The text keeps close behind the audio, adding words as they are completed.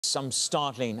some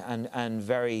startling and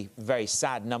very, very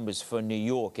sad numbers for New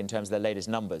York in terms of their latest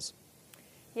numbers.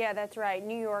 Yeah, that's right.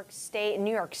 New York State and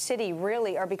New York City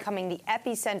really are becoming the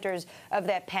epicenters of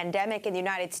that pandemic in the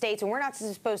United States. And we're not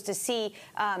supposed to see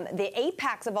the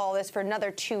apex of all this for another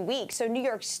 2 weeks. So New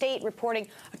York State reporting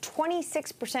a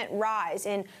 26% rise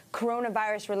in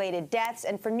coronavirus-related deaths.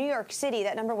 And for New York City,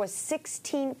 that number was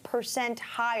 16%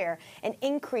 higher, an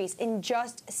increase in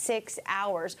just 6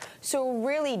 hours. So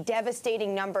really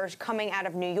devastating numbers coming out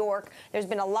of New York. There's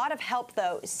been a lot of help,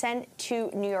 though, sent to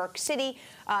New York City.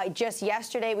 Just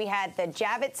yesterday, we had the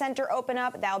Javits Center open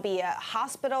up. That'll be a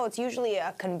hospital. It's usually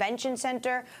a convention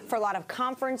center for a lot of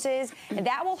conferences. And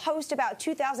that will host about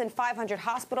 2,500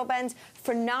 hospital beds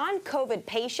for non-COVID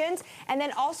patients. And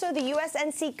then also the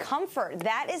USNC Comfort.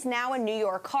 That is now in New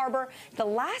York Harbor. The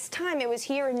last time it was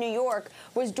here in New York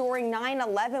was during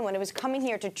 9/11 when it was coming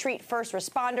here to treat first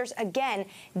responders. Again,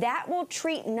 that will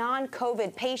treat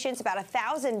non-COVID patients, about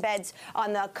 1,000 beds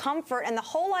on the Comfort. And the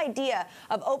whole idea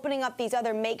of opening up these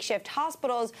other makeshift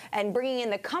hospitals and bringing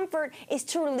in the Comfort is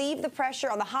to relieve the pressure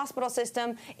on the hospital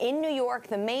system in New York,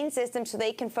 the main system, so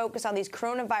they can focus on these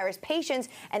coronavirus patients.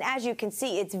 And as you can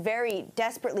see, it's very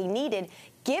desperately needed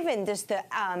given just the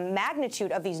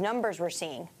magnitude of these numbers we're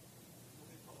seeing.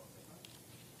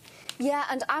 Yeah,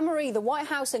 and Annmarie, the White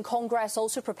House and Congress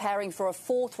also preparing for a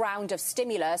fourth round of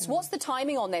stimulus. What's the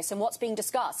timing on this and what's being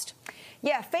discussed?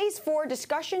 Yeah, phase 4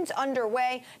 discussions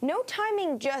underway. No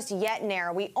timing just yet,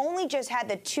 Nara. We only just had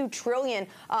the $2 trillion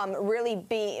really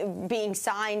being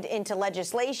signed into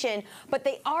legislation, but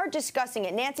they are discussing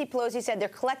it. Nancy Pelosi said they're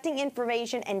collecting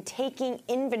information and taking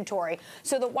inventory.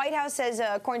 So the White House says,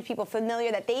 according to people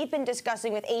familiar, that they've been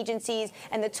discussing with agencies,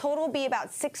 and the total will be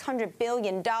about $600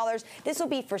 billion. This will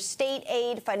be for state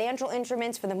aid, financial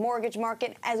instruments for the mortgage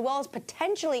market, as well as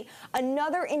potentially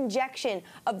another injection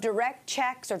of direct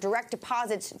checks or direct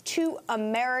deposits to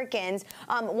Americans.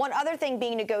 One other thing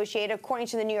being negotiated, according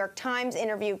to the New York Times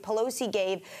interview Pelosi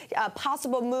gave, a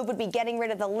possible move would be getting rid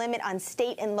of the limit on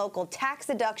state and local tax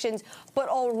deductions. But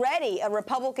already a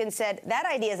Republican said that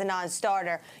idea is a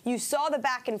non-starter. You saw the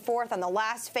back and forth on the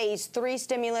last phase 3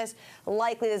 stimulus.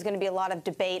 Likely there's going to be a lot of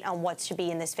debate on what should be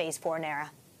in this phase 4,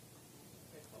 Nara.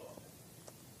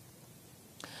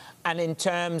 And in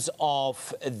terms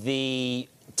of the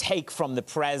take from the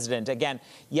president, again,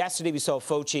 yesterday we saw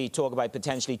Fauci talk about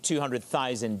potentially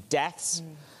 200,000 deaths.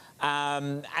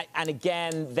 And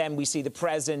again, then we see the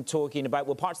president talking about,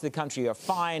 well, parts of the country are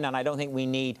fine, and I don't think we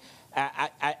need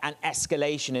an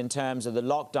escalation in terms of the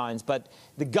lockdowns. But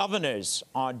the governors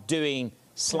are doing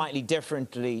slightly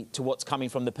differently to what's coming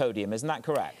from the podium. Isn't that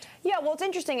correct? Yeah, well, it's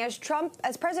interesting. As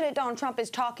President Donald Trump is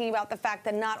talking about the fact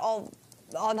that not all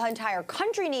the entire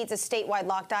country needs a statewide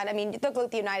lockdown. I mean, look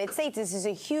at the United States. This is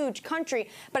a huge country.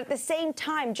 But at the same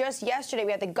time, just yesterday,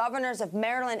 we had the governors of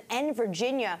Maryland and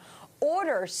Virginia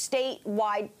order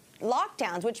statewide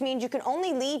lockdowns, which means you can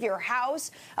only leave your house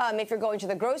if you're going to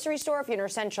the grocery store, if you're an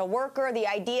essential worker. The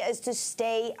idea is to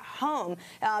stay home.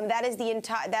 That is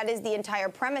the entire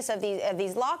premise of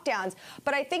these lockdowns.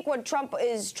 But I think what Trump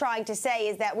is trying to say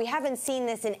is that we haven't seen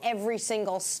this in every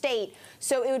single state,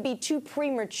 so it would be too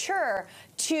premature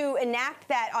to enact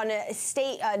that on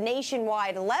a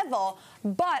nationwide level.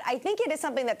 But I think it is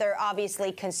something that they're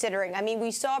obviously considering. I mean,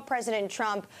 we saw President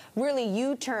Trump really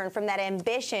U-turn from that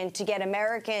ambition to get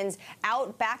Americans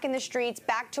out back in the streets,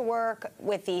 back to work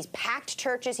with these packed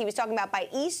churches. He was talking about by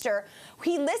Easter.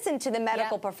 He listened to the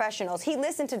medical professionals. He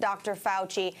listened to Dr.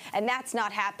 Fauci, and that's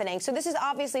not happening. So this is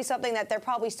obviously something that they're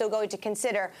probably still going to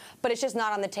consider, but it's just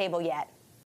not on the table yet.